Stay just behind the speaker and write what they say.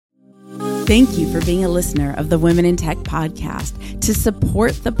Thank you for being a listener of the Women in Tech podcast. To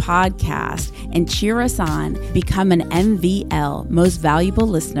support the podcast and cheer us on, become an MVL, Most Valuable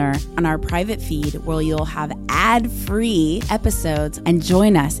Listener, on our private feed where you'll have ad-free episodes and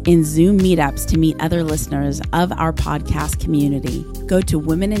join us in Zoom meetups to meet other listeners of our podcast community. Go to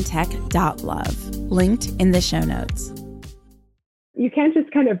womenintech.love, linked in the show notes. You can't just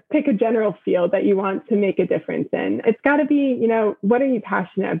kind of pick a general field that you want to make a difference in. It's got to be, what are you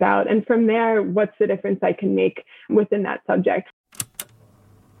passionate about? And from there, what's the difference I can make within that subject?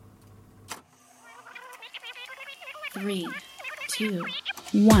 3, 2,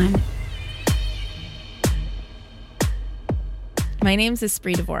 1. My name's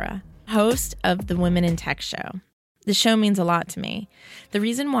Espree Devora, host of the Women in Tech Show. The show means a lot to me. The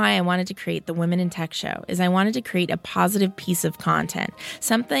reason why I wanted to create the Women in Tech Show is I wanted to create a positive piece of content,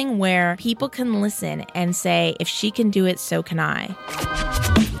 something where people can listen and say, if she can do it, so can I.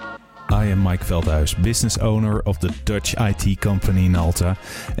 I am Mike Veldhuis, business owner of the Dutch IT company Nalta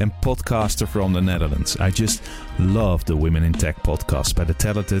and podcaster from the Netherlands. I just love the Women in Tech podcast by the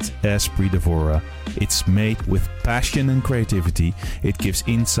talented Espree Devora. It's made with passion and creativity. It gives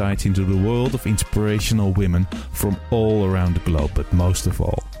insight into the world of inspirational women from all around the globe, but most of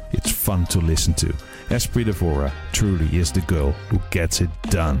all, it's fun to listen to. Espree Devora truly is the girl who gets it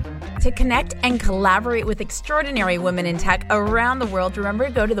done. To connect and collaborate with extraordinary women in tech around the world, remember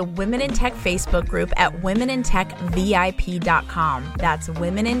to go to the Women in Tech Facebook group at womenintechvip.com. That's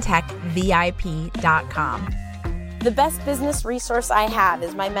womenintechvip.com. The best business resource I have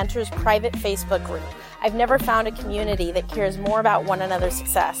is my mentor's private Facebook group. I've never found a community that cares more about one another's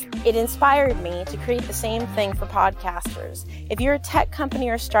success. It inspired me to create the same thing for podcasters. If you're a tech company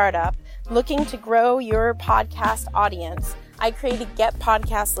or startup looking to grow your podcast audience, I created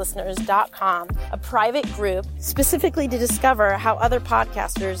getpodcastlisteners.com, a private group specifically to discover how other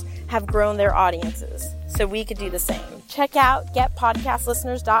podcasters have grown their audiences, so we could do the same. Check out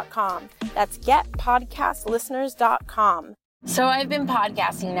getpodcastlisteners.com. That's getpodcastlisteners.com. So I've been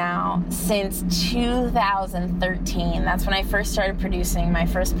podcasting now since 2013. That's when I first started producing my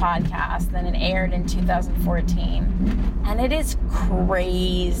first podcast. Then it aired in 2014. And it is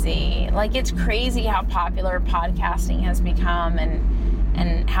crazy. It's crazy how popular podcasting has become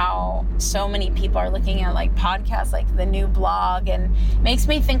and how so many people are looking at podcasts like the new blog, and makes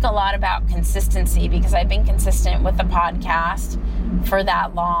me think a lot about consistency, because I've been consistent with the podcast for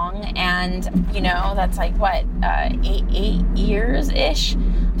that long, and that's 8 years-ish,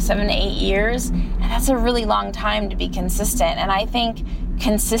 7 to 8 years, and that's a really long time to be consistent. And I think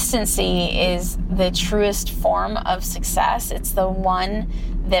consistency is the truest form of success. It's the one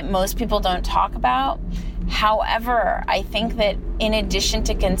that most people don't talk about. However, I think that in addition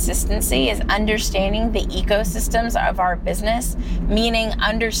to consistency is understanding the ecosystems of our business, meaning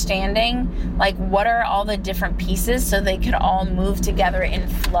understanding what are all the different pieces so they could all move together in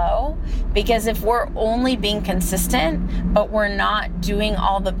flow. Because if we're only being consistent, but we're not doing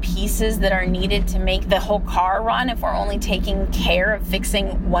all the pieces that are needed to make the whole car run, if we're only taking care of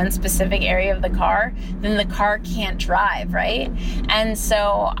fixing one specific area of the car, then the car can't drive, right? And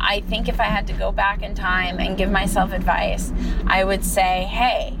so I think if I had to go back in time and give myself advice, I would say,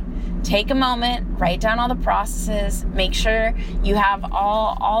 hey, take a moment, write down all the processes, make sure you have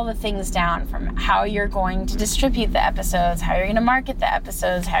all the things down, from how you're going to distribute the episodes, how you're going to market the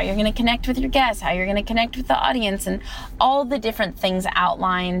episodes, how you're going to connect with your guests, how you're going to connect with the audience, and all the different things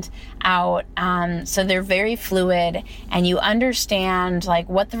outlined out, so they're very fluid and you understand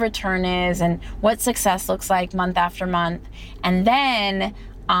what the return is and what success looks like month after month, and then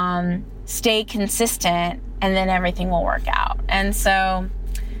stay consistent, and then everything will work out. And so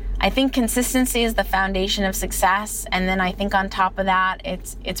I think consistency is the foundation of success. And then I think on top of that,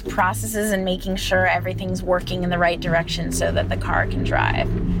 it's processes and making sure everything's working in the right direction so that the car can drive.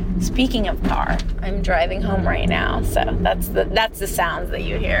 Speaking of car, I'm driving home right now. So that's the sounds that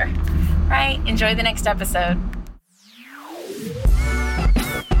you hear. Right? Enjoy the next episode.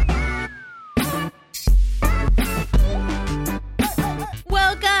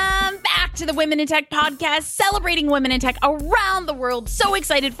 Welcome back to the Women in Tech podcast, celebrating women in tech around the world. So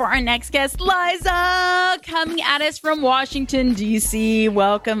excited for our next guest, Liza, coming at us from Washington, D.C.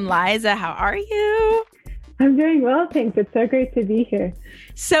 Welcome, Liza. How are you? I'm doing well, thanks. It's so great to be here.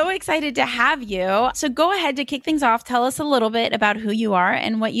 So excited to have you. So go ahead to kick things off. Tell us a little bit about who you are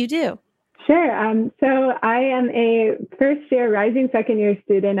and what you do. Sure. So I am a first-year rising second-year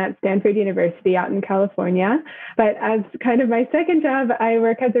student at Stanford University out in California. But as kind of my second job, I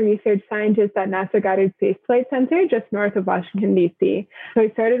work as a research scientist at NASA Goddard Space Flight Center, just north of Washington, D.C. So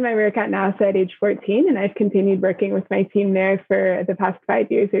I started my work at NASA at age 14, and I've continued working with my team there for the past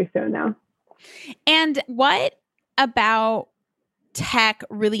 5 years or so now. And what about tech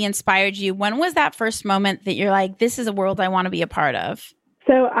really inspired you? When was that first moment that you're like, this is a world I want to be a part of?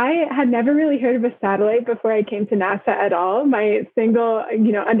 So I had never really heard of a satellite before I came to NASA at all. My single,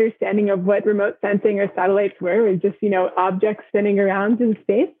 understanding of what remote sensing or satellites were was just, objects spinning around in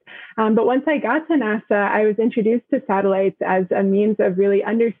space. But once I got to NASA, I was introduced to satellites as a means of really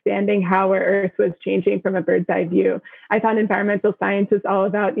understanding how our Earth was changing from a bird's eye view. I thought environmental science was all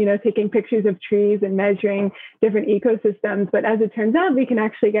about, taking pictures of trees and measuring different ecosystems. But as it turns out, we can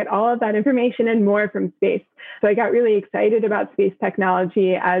actually get all of that information and more from space. So I got really excited about space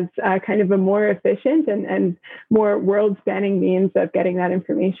technology as kind of a more efficient and more world-spanning means of getting that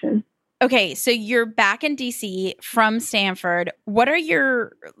information. Okay, so you're back in DC from Stanford. What are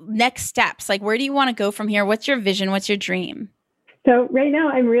your next steps? Like, where do you want to go from here? What's your vision? What's your dream? So right now,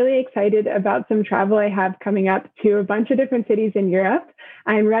 I'm really excited about some travel I have coming up to a bunch of different cities in Europe.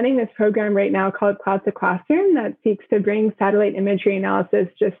 I'm running this program right now called Cloud to Classroom that seeks to bring satellite imagery analysis,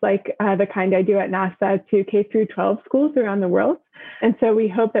 just like the kind I do at NASA, to K through 12 schools around the world. And so we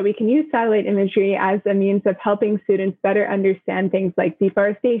hope that we can use satellite imagery as a means of helping students better understand things like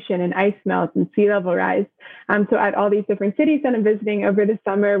deforestation and ice melt and sea level rise. So at all these different cities that I'm visiting over the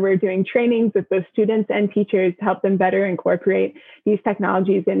summer, we're doing trainings with both students and teachers to help them better incorporate these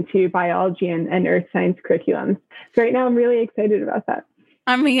technologies into biology and earth science curriculums. So right now, I'm really excited about that.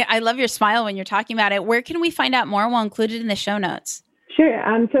 I mean, I love your smile when you're talking about it. Where can we find out more? We'll include it in the show notes. Sure.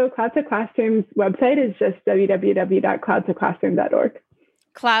 So Cloud to Classroom's website is just www.cloudtoclassroom.org.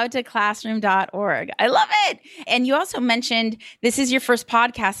 Cloudtoclassroom.org. I love it. And you also mentioned this is your first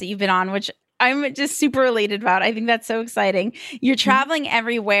podcast that you've been on, which I'm just super elated about. I think that's so exciting. You're traveling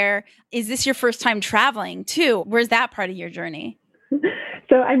everywhere. Is this your first time traveling too? Where's that part of your journey?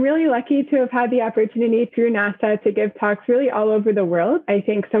 So I'm really lucky to have had the opportunity through NASA to give talks really all over the world. I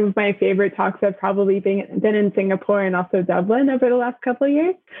think some of my favorite talks have probably been in Singapore and also Dublin over the last couple of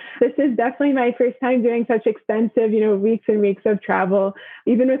years. This is definitely my first time doing such extensive, weeks and weeks of travel,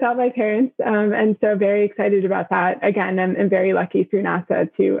 even without my parents. And so very excited about that. Again, I'm very lucky through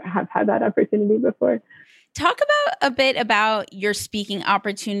NASA to have had that opportunity before. Talk a bit about your speaking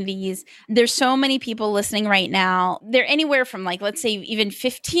opportunities. There's so many people listening right now. They're anywhere from let's say even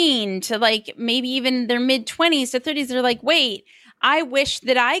 15 to maybe even their mid 20s to 30s. They're like, wait, I wish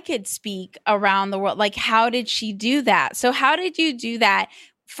that I could speak around the world. How did she do that? So how did you do that?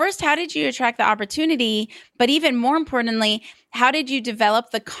 First, how did you attract the opportunity? But even more importantly, how did you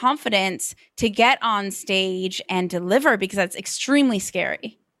develop the confidence to get on stage and deliver? Because that's extremely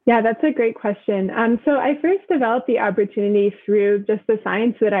scary. Yeah, that's a great question. So I first developed the opportunity through just the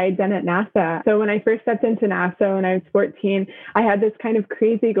science that I had done at NASA. So when I first stepped into NASA when I was 14, I had this kind of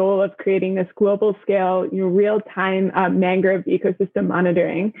crazy goal of creating this global scale, real-time mangrove ecosystem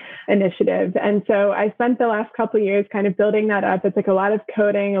monitoring initiative. And so I spent the last couple of years kind of building that up. It's a lot of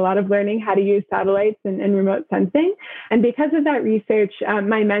coding, a lot of learning how to use satellites and remote sensing. And because of that research,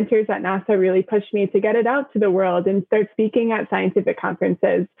 my mentors at NASA really pushed me to get it out to the world and start speaking at scientific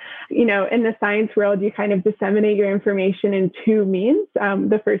conferences. In the science world, you kind of disseminate your information in two means.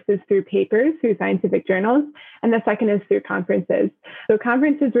 The first is through papers, through scientific journals, and the second is through conferences. So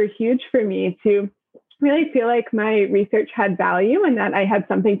conferences were huge for me to really feel like my research had value and that I had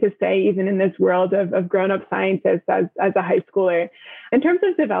something to say even in this world of grown-up scientists as a high schooler. In terms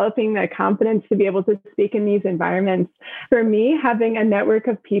of developing the confidence to be able to speak in these environments, for me, having a network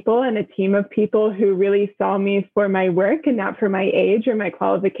of people and a team of people who really saw me for my work and not for my age or my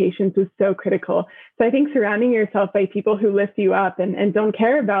qualifications was so critical. So I think surrounding yourself by people who lift you up and don't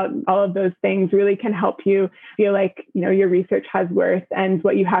care about all of those things really can help you feel like, your research has worth and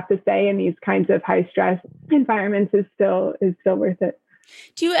what you have to say in these kinds of high stress environments is still worth it.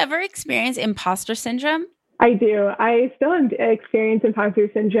 Do you ever experience imposter syndrome? I do. I still experience imposter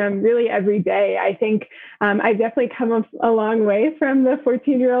syndrome really every day. I think I've definitely come a long way from the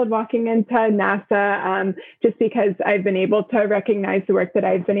 14-year-old walking into NASA just because I've been able to recognize the work that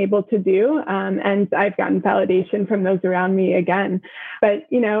I've been able to do. And I've gotten validation from those around me again. But,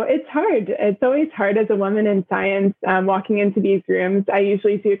 it's hard. It's always hard as a woman in science walking into these rooms. I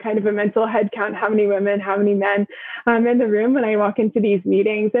usually do kind of a mental head count, how many women, how many men in the room when I walk into these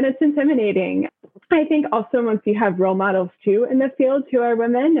meetings. And it's intimidating. I think also once you have role models too in the field who are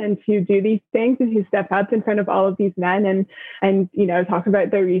women and who do these things and who step up in front of all of these men and talk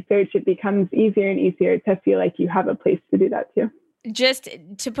about their research, it becomes easier and easier to feel like you have a place to do that too. just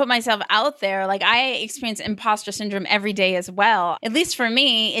to put myself out there, like I experience imposter syndrome every day as well. At least for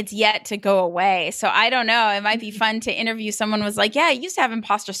me, it's yet to go away. So I don't know. It might be fun to interview someone who was like, yeah, I used to have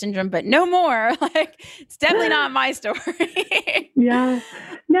imposter syndrome, but no more. Like, it's definitely not my story. Yeah.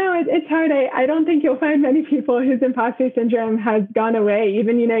 No, it's hard. I don't think you'll find many people whose imposter syndrome has gone away.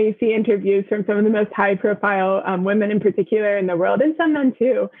 Even, you see interviews from some of the most high profile women in particular in the world, and some men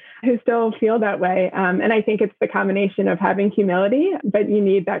too, who still feel that way. And I think it's the combination of having humility, but you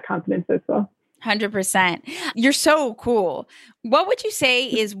need that confidence as well. 100%. You're so cool. What would you say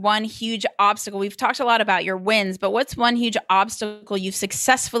is one huge obstacle? We've talked a lot about your wins, but what's one huge obstacle you've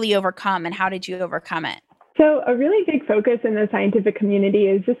successfully overcome, and how did you overcome it? So a really big focus in the scientific community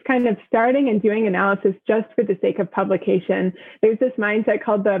is just kind of starting and doing analysis just for the sake of publication. There's this mindset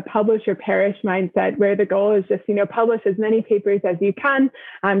called the publish or perish mindset, where the goal is just, publish as many papers as you can,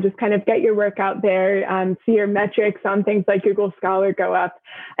 just kind of get your work out there, see your metrics on things like Google Scholar go up.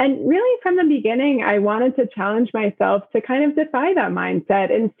 And really from the beginning, I wanted to challenge myself to kind of defy that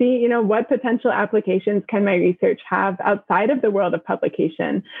mindset and see, what potential applications can my research have outside of the world of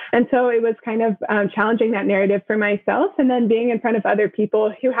publication. And so it was kind of challenging that narrative for myself, and then being in front of other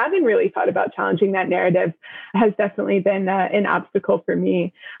people who haven't really thought about challenging that narrative has definitely been an obstacle for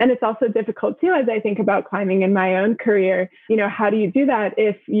me. And it's also difficult too, as I think about climbing in my own career. How do you do that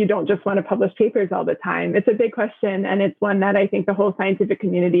if you don't just want to publish papers all the time? It's a big question, and it's one that I think the whole scientific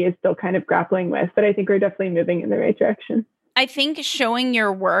community is still kind of grappling with, but I think we're definitely moving in the right direction. I think showing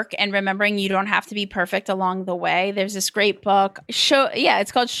your work and remembering you don't have to be perfect along the way. There's this great book,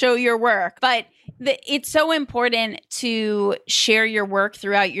 it's called Show Your Work, but it's so important to share your work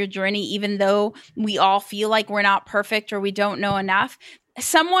throughout your journey, even though we all feel like we're not perfect or we don't know enough.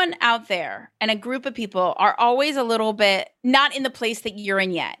 Someone out there and a group of people are always a little bit not in the place that you're in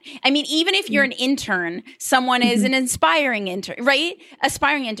yet. I mean, even if you're an intern, someone is an inspiring intern, right?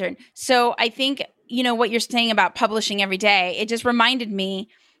 Aspiring intern. So I think, what you're saying about publishing every day, it just reminded me,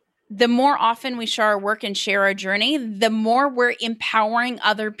 the more often we share our work and share our journey, the more we're empowering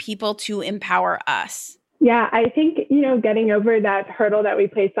other people to empower us. Yeah, I think, getting over that hurdle that we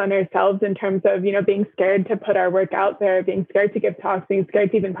place on ourselves in terms of, being scared to put our work out there, being scared to give talks, being scared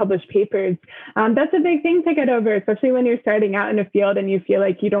to even publish papers. That's a big thing to get over, especially when you're starting out in a field and you feel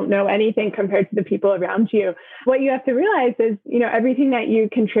like you don't know anything compared to the people around you. What you have to realize is, everything that you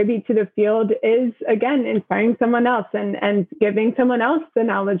contribute to the field is, again, inspiring someone else and giving someone else the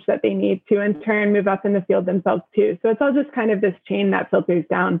knowledge that they need to in turn move up in the field themselves too. So it's all just kind of this chain that filters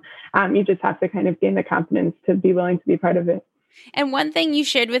down. You just have to kind of gain the confidence to be willing to be part of it. And one thing you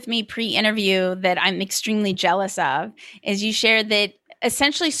shared with me pre-interview that I'm extremely jealous of is you shared that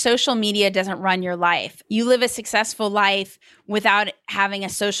essentially social media doesn't run your life. You live a successful life without having a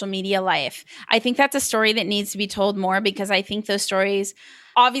social media life. I think that's a story that needs to be told more, because I think those stories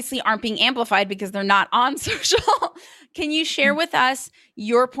obviously aren't being amplified because they're not on social. Can you share with us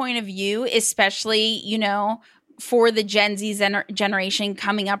your point of view, especially, for the Gen Z generation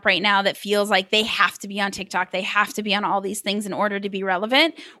coming up right now that feels like they have to be on TikTok, they have to be on all these things in order to be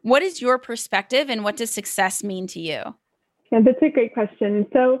relevant? What is your perspective, and what does success mean to you? Yeah, that's a great question.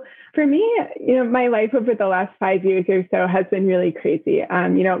 So for me, my life over the last 5 years or so has been really crazy.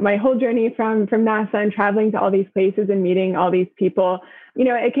 My whole journey from NASA and traveling to all these places and meeting all these people,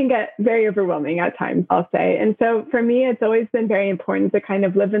 it can get very overwhelming at times, I'll say. And so for me, it's always been very important to kind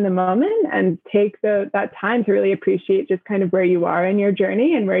of live in the moment and take that time to really appreciate just kind of where you are in your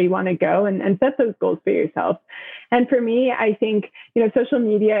journey and where you want to go, and set those goals for yourself. And for me, I think, social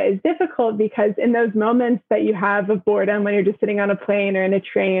media is difficult because in those moments that you have of boredom, when you're just sitting on a plane or in a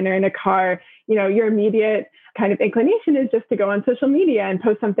train or in a car, your immediate kind of inclination is just to go on social media and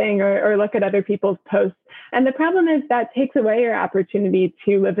post something or look at other people's posts. And the problem is that takes away your opportunity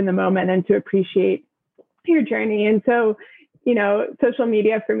to live in the moment and to appreciate your journey. And so, social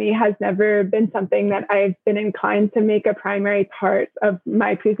media for me has never been something that I've been inclined to make a primary part of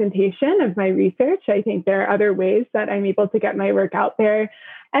my presentation, of my research. I think there are other ways that I'm able to get my work out there.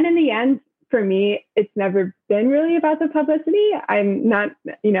 And in the end, for me, it's never been really about the publicity. I'm not,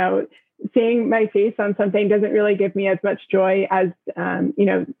 seeing my face on something doesn't really give me as much joy as,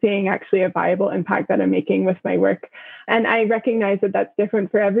 seeing actually a viable impact that I'm making with my work. And I recognize that that's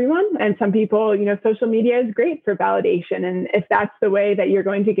different for everyone. And some people, social media is great for validation. And if that's the way that you're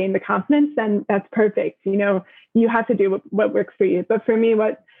going to gain the confidence, then that's perfect. You have to do what works for you. But for me,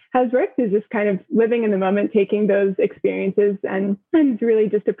 what has worked is just kind of living in the moment, taking those experiences and really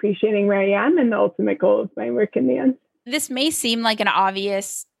just appreciating where I am and the ultimate goal of my work in the end. This may seem like an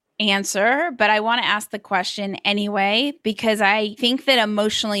obvious answer, but I want to ask the question anyway, because I think that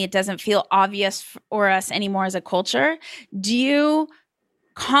emotionally it doesn't feel obvious for us anymore as a culture. Do you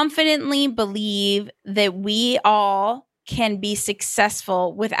confidently believe that we all can be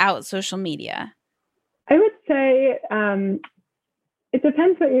successful without social media? I would say it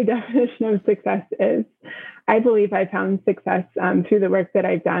depends what your definition of success is. I believe I found success through the work that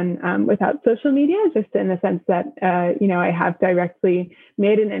I've done without social media, just in the sense that, I have directly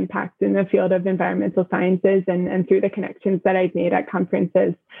made an impact in the field of environmental sciences and through the connections that I've made at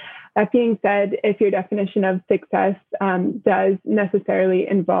conferences. That being said, if your definition of success does necessarily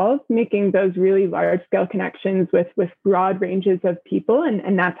involve making those really large-scale connections with broad ranges of people,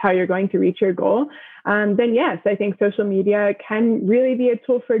 and that's how you're going to reach your goal, then yes, I think social media can really be a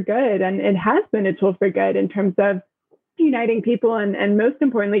tool for good, and it has been a tool for good in terms of uniting people and most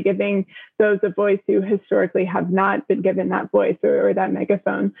importantly, giving those a voice who historically have not been given that voice or that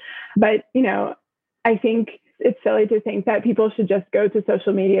megaphone. But, I think it's silly to think that people should just go to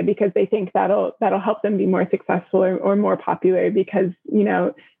social media because they think that'll help them be more successful or more popular, because,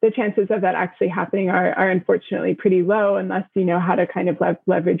 the chances of that actually happening are unfortunately pretty low unless you know how to kind of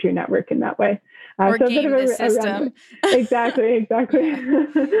leverage your network in that way. Or game the system. Exactly.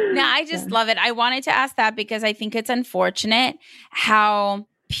 No, I just love it. I wanted to ask that because I think it's unfortunate how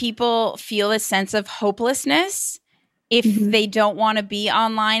people feel a sense of hopelessness if they don't want to be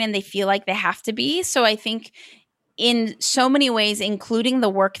online and they feel like they have to be. So I think in so many ways, including the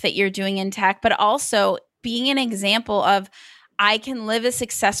work that you're doing in tech, but also being an example of I can live a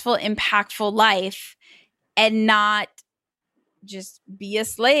successful, impactful life and not just be a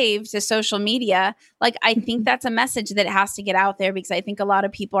slave to social media. Like, I think that's a message that has to get out there because I think a lot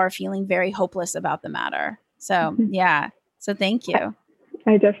of people are feeling very hopeless about the matter. So, yeah. So thank you.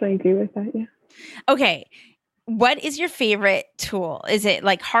 I definitely agree with that. Yeah. Okay. What is your favorite tool? Is it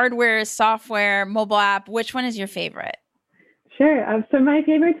like hardware, software, mobile app? Which one is your favorite? Sure. So my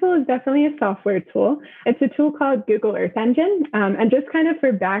favorite tool is definitely a software tool. It's a tool called Google Earth Engine. And just kind of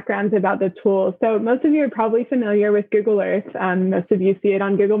for backgrounds about the tool. So most of you are probably familiar with Google Earth. Most of you see it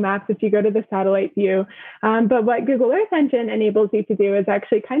on Google Maps if you go to the satellite view. But what Google Earth Engine enables you to do is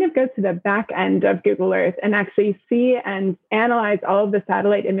actually kind of go to the back end of Google Earth and actually see and analyze all of the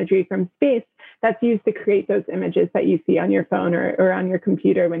satellite imagery from space that's used to create those images that you see on your phone or on your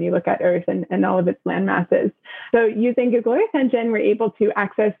computer when you look at Earth and all of its land masses. So using Google Earth Engine, we're able to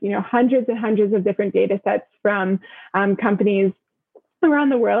access, hundreds and hundreds of different data sets from companies around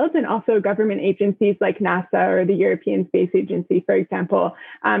the world and also government agencies like NASA or the European Space Agency, for example.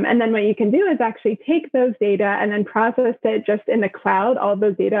 And then what you can do is actually take those data and then process it just in the cloud. All of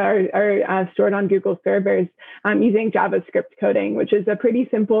those data are stored on Google servers using JavaScript coding, which is a pretty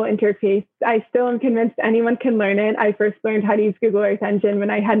simple interface. I still am convinced anyone can learn it. I first learned how to use Google Earth Engine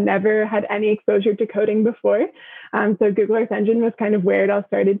when I had never had any exposure to coding before. So Google Earth Engine was kind of where it all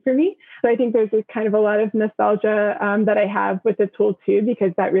started for me. So I think there's kind of a lot of nostalgia that I have with the tool too,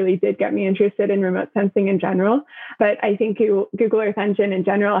 because that really did get me interested in remote sensing in general. But I think Google Earth Engine in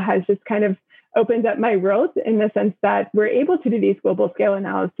general has just kind of opened up my world in the sense that we're able to do these global scale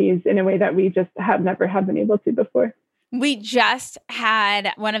analyses in a way that we just never have been able to before. We just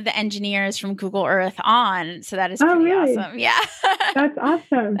had one of the engineers from Google Earth on, so that is pretty awesome. Yeah. That's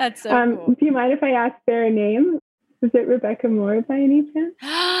awesome. That's so cool. Do you mind if I ask their name? Is it Rebecca Moore by any chance?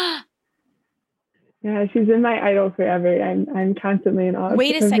 Yeah, she's been my idol forever. I'm constantly in awe.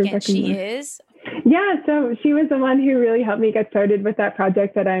 Wait a second, Rebecca she Moore. is? Yeah, so she was the one who really helped me get started with that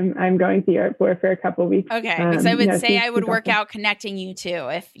project that I'm going to Europe for a couple of weeks. Okay, because I would say I would work out connecting you two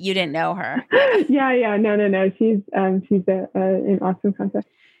if you didn't know her. Yeah, no. She's an awesome contact.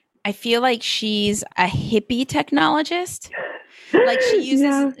 I feel like she's a hippie technologist. Like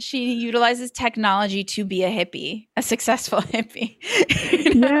she utilizes technology to be a hippie, a successful hippie.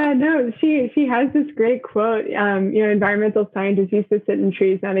 Yeah, no, she has this great quote. Environmental scientists used to sit in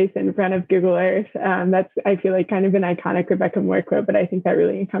trees, now they sit in front of Google Earth. That's, I feel like, kind of an iconic Rebecca Moore quote, but I think that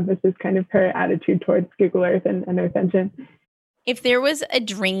really encompasses kind of her attitude towards Google Earth and Earth Engine. If there was a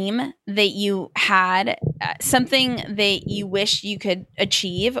dream that you had, something that you wish you could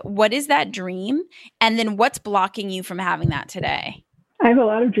achieve, what is that dream? And then what's blocking you from having that today? I have a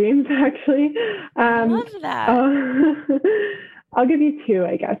lot of dreams, actually. I love that. I'll give you two,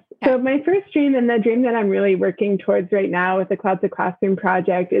 I guess. So my first dream, and the dream that I'm really working towards right now with the Cloud to Classroom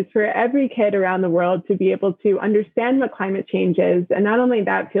project, is for every kid around the world to be able to understand what climate change is. And not only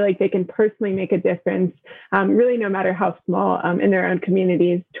that, feel like they can personally make a difference, really no matter how small, in their own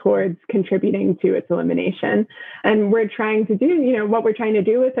communities towards contributing to its elimination. And we're trying to do, what we're trying to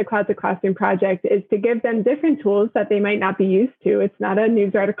do with the Cloud to Classroom project is to give them different tools that they might not be used to. It's not a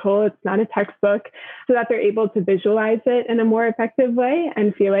news article, it's not a textbook, so that they're able to visualize it in a more effective way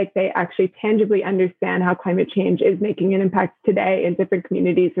and feel like they actually tangibly understand how climate change is making an impact today in different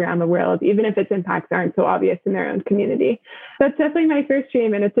communities around the world, even if its impacts aren't so obvious in their own community. That's definitely my first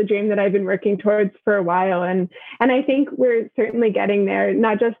dream, and it's a dream that I've been working towards for a while. And I think we're certainly getting there,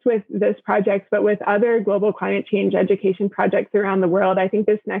 not just with this project, but with other global climate change education projects around the world. I think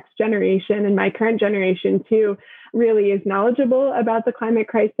this next generation, and my current generation too, really is knowledgeable about the climate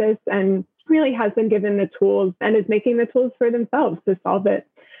crisis and really has been given the tools and is making the tools for themselves to solve it.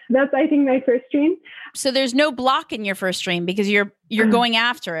 That's, I think, my first dream. So there's no block in your first dream because you're going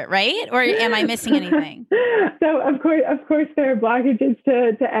after it, right? Or am I missing anything? So of course, there are blockages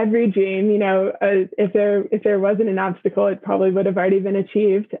to every dream. If there wasn't an obstacle, it probably would have already been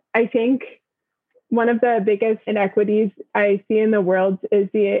achieved. I think one of the biggest inequities I see in the world is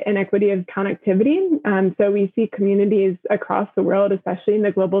the inequity of connectivity. So we see communities across the world, especially in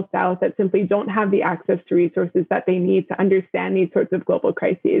the global south, that simply don't have the access to resources that they need to understand these sorts of global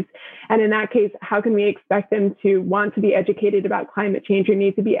crises. And in that case, how can we expect them to want to be educated about climate change or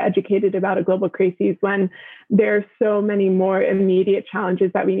need to be educated about a global crisis when there are so many more immediate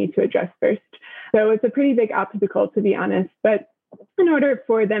challenges that we need to address first? So it's a pretty big obstacle, to be honest. But in order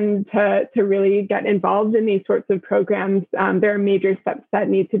for them to really get involved in these sorts of programs, there are major steps that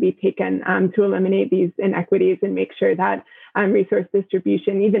need to be taken to eliminate these inequities and make sure that resource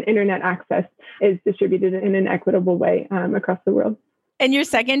distribution, even internet access, is distributed in an equitable way across the world. And your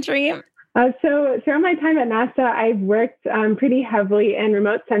second dream? So throughout my time at NASA, I've worked pretty heavily in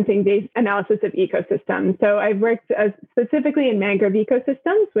remote sensing-based analysis of ecosystems. So I've worked specifically in mangrove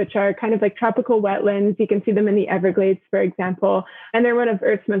ecosystems, which are kind of like tropical wetlands. You can see them in the Everglades, for example, and they're one of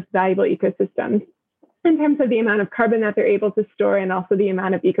Earth's most valuable ecosystems in terms of the amount of carbon that they're able to store and also the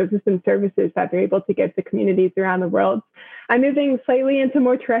amount of ecosystem services that they're able to give to communities around the world. I'm moving slightly into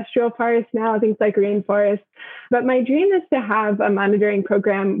more terrestrial forests now, things like rainforests. But my dream is to have a monitoring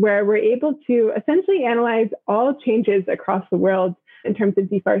program where we're able to essentially analyze all changes across the world in terms of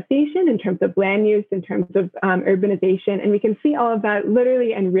deforestation, in terms of land use, in terms of urbanization. And we can see all of that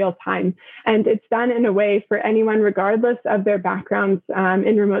literally in real time. And it's done in a way for anyone, regardless of their backgrounds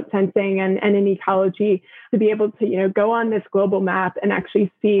in remote sensing and in ecology, to be able to go on this global map and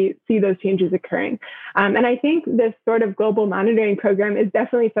actually see those changes occurring. And I think this sort of global monitoring program is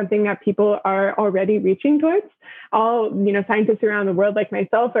definitely something that people are already reaching towards. All scientists around the world, like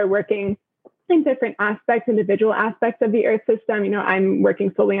myself, are working in different aspects, individual aspects of the Earth system. I'm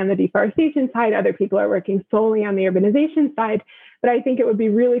working solely on the deforestation side. Other people are working solely on the urbanization side. But I think it would be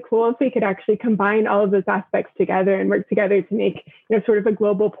really cool if we could actually combine all of those aspects together and work together to make, sort of a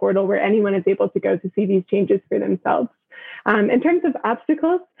global portal where anyone is able to go to see these changes for themselves. In terms of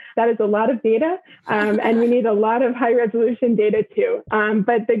obstacles, that is a lot of data, and we need a lot of high resolution data too.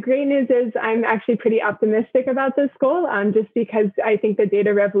 But the great news is I'm actually pretty optimistic about this goal, just because I think the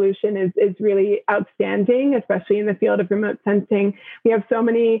data revolution is really outstanding, especially in the field of remote sensing. We have so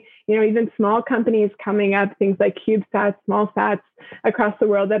many, even small companies coming up, things like CubeSats, SmallSats across the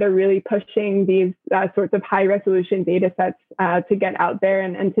world that are really pushing these sorts of high resolution data sets to get out there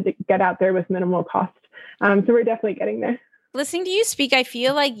and to get out there with minimal cost. So we're definitely getting there. Listening to you speak, I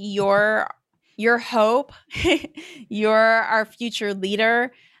feel like you're hope, you're our future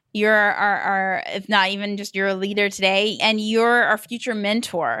leader, you're our if not even just you're a leader today, and you're our future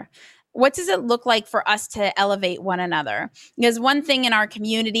mentor. What does it look like for us to elevate one another? Because one thing in our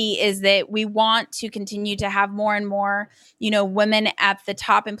community is that we want to continue to have more and more, women at the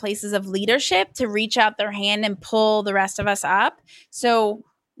top in places of leadership to reach out their hand and pull the rest of us up. So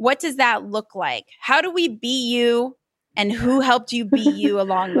what does that look like? How do we be you? And who helped you be you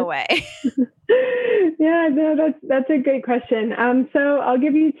along the way? Yeah, no, that's a great question. So I'll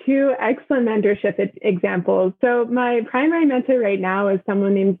give you two excellent mentorship examples. So my primary mentor right now is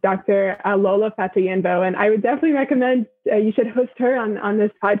someone named Dr. Lola Fatoyinbo, and I would definitely recommend you should host her on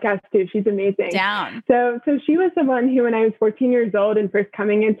this podcast too. She's amazing. Down. So she was the one who, when I was 14 years old and first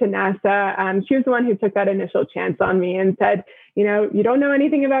coming into NASA, she was the one who took that initial chance on me and said, you don't know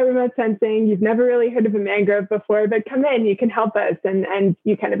anything about remote sensing. You've never really heard of a mangrove before, but come in, you can help us. And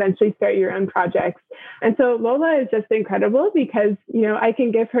you can eventually start your own projects. And so Lola is just incredible because, I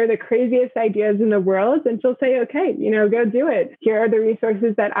can give her the craziest ideas in the world and she'll say, okay, go do it. Here are the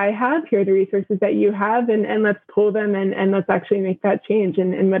resources that I have. Here are the resources that you have. And let's pull them and let's actually make that change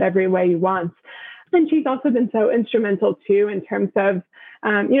in whatever way you want. And she's also been so instrumental too in terms of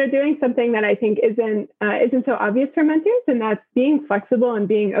doing something that I think isn't so obvious for mentors, and that's being flexible and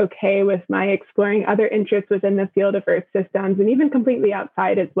being okay with my exploring other interests within the field of Earth systems and even completely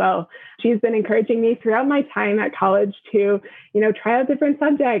outside as well. She's been encouraging me throughout my time at college to, try out different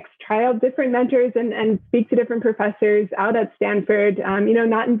subjects, try out different mentors and speak to different professors out at Stanford,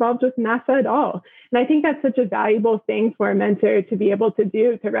 not involved with NASA at all. And I think that's such a valuable thing for a mentor to be able to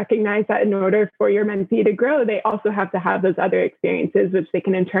do, to recognize that in order for your mentee to grow, they also have to have those other experiences, which they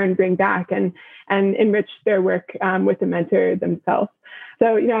can in turn bring back and enrich their work with the mentor themselves.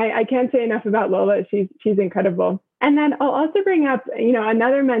 So, I can't say enough about Lola. She's incredible. And then I'll also bring up,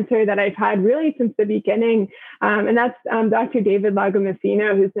 another mentor that I've had really since the beginning, and that's Dr. David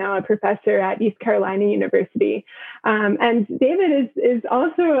Lagomasino, who's now a professor at East Carolina University. And David is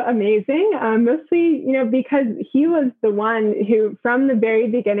also amazing, mostly, because he was the one who, from the very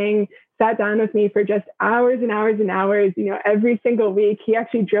beginning, sat down with me for just hours and hours and hours, every single week. He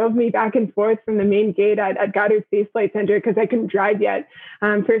actually drove me back and forth from the main gate at Goddard Space Flight Center because I couldn't drive yet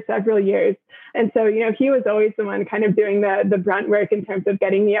for several years. And so, he was always the one kind of doing the brunt work in terms of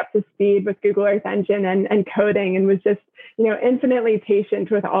getting me up to speed with Google Earth Engine and coding, and was just, infinitely patient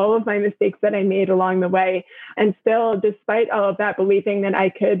with all of my mistakes that I made along the way. And still, despite all of that, believing that I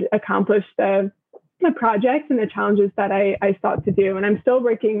could accomplish the projects and the challenges that I sought to do. And I'm still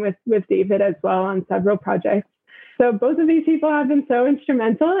working with David as well on several projects. So both of these people have been so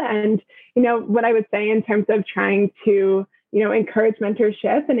instrumental. And, what I would say in terms of trying to, encourage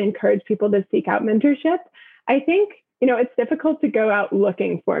mentorship and encourage people to seek out mentorship, I think, it's difficult to go out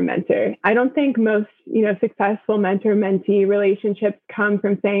looking for a mentor. I don't think most, successful mentor-mentee relationships come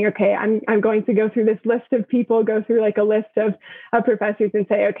from saying, okay, I'm going to go through this list of people, go through like a list of professors and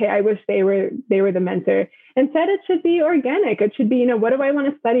say, okay, I wish they were the mentor. Instead, it should be organic. It should be, what do I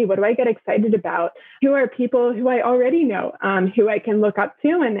want to study? What do I get excited about? Who are people who I already know, who I can look up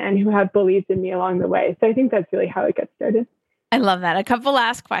to and who have believed in me along the way? So I think that's really how it gets started. I love that. A couple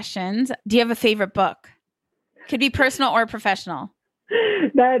last questions. Do you have a favorite book? Could be personal or professional.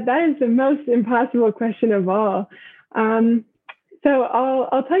 That is the most impossible question of all. So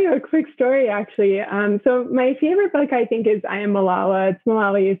I'll tell you a quick story, actually. So my favorite book, I think, is I Am Malala. It's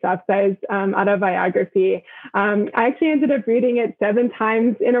Malala Yousafzai's autobiography. I actually ended up reading it 7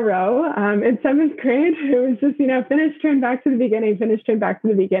 times in a row. In 7th grade, it was just, finish, turn back to the beginning, finish, turn back to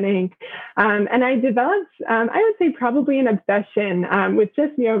the beginning. And I developed, I would say, probably an obsession with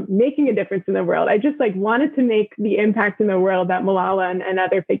just, making a difference in the world. I just wanted to make the impact in the world that Malala and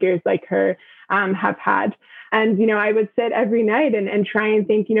other figures like her have had. And, I would sit every night and try and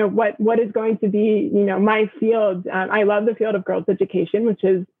think, what is going to be, my field. I love the field of girls' education, which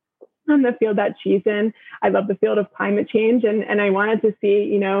is the field that she's in. I love the field of climate change. And I wanted to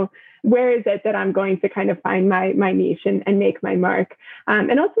see, where is it that I'm going to kind of find my niche and make my mark.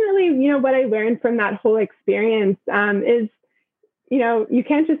 And ultimately, what I learned from that whole experience is, you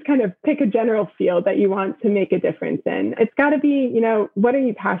can't just kind of pick a general field that you want to make a difference in. It's got to be, what are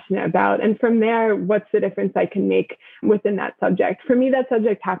you passionate about? And from there, what's the difference I can make within that subject? For me, that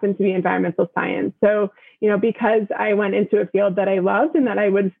subject happened to be environmental science. So, because I went into a field that I loved and that I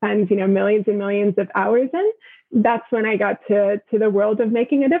would spend, millions and millions of hours in, that's when I got to the world of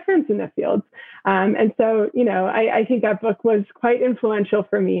making a difference in the field. And so, I think that book was quite influential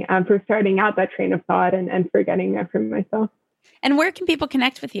for me for starting out that train of thought and for getting there for myself. And where can people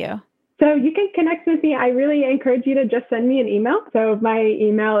connect with you? So you can connect with me. I really encourage you to just send me an email. So my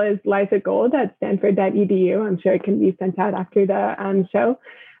email is lizagold@stanford.edu. I'm sure it can be sent out after the show.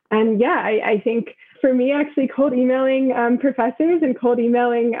 And yeah, I think for me, actually cold emailing professors and cold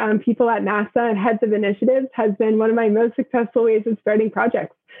emailing people at NASA and heads of initiatives has been one of my most successful ways of starting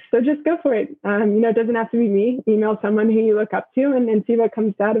projects. So just go for it. It doesn't have to be me. Email someone who you look up to and see what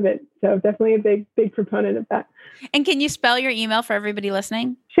comes out of it. So definitely a big proponent of that. And can you spell your email for everybody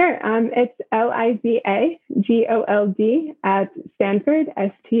listening? Sure. It's LizaGold@Stanford,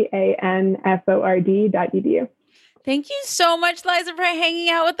 STANFORD.edu. Thank you so much, Liza, for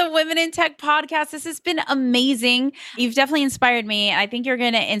hanging out with the Women in Tech podcast. This has been amazing. You've definitely inspired me. I think you're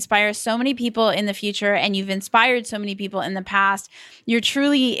going to inspire so many people in the future, and you've inspired so many people in the past. You're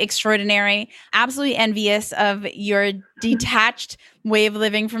truly extraordinary, absolutely envious of your detached way of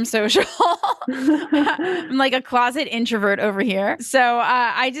living from social. I'm like a closet introvert over here. So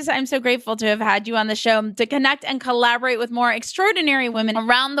I'm so grateful to have had you on the show to connect and collaborate with more extraordinary women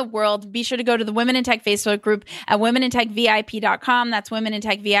around the world. Be sure to go to the Women in Tech Facebook group at womenintechvip.com. That's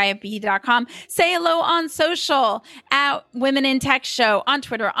womenintechvip.com. Say hello on social at Women in Tech Show on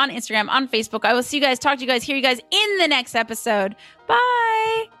Twitter, on Instagram, on Facebook. I will see you guys, talk to you guys, hear you guys in the next episode.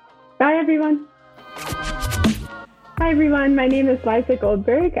 Bye. Bye, everyone. Hi, everyone. My name is Liza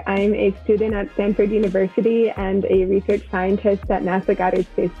Goldberg. I'm a student at Stanford University and a research scientist at NASA Goddard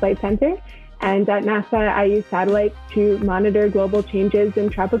Space Flight Center. And at NASA, I use satellites to monitor global changes in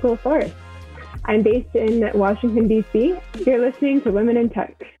tropical forests. I'm based in Washington, D.C. You're listening to Women in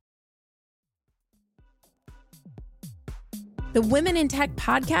Tech. The Women in Tech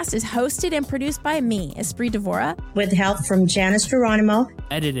podcast is hosted and produced by me, Esprit Devora, with help from Janice Geronimo.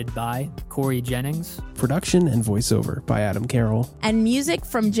 Edited by Corey Jennings. Production and voiceover by Adam Carroll. And music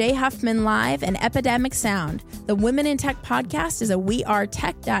from Jay Huffman Live and Epidemic Sound. The Women in Tech podcast is a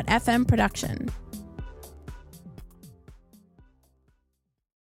wearetech.fm production.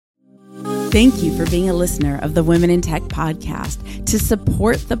 Thank you for being a listener of the Women in Tech podcast. To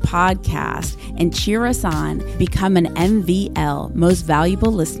support the podcast and cheer us on, become an MVL, Most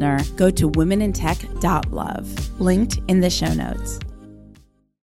Valuable Listener, go to womenintech.love, linked in the show notes.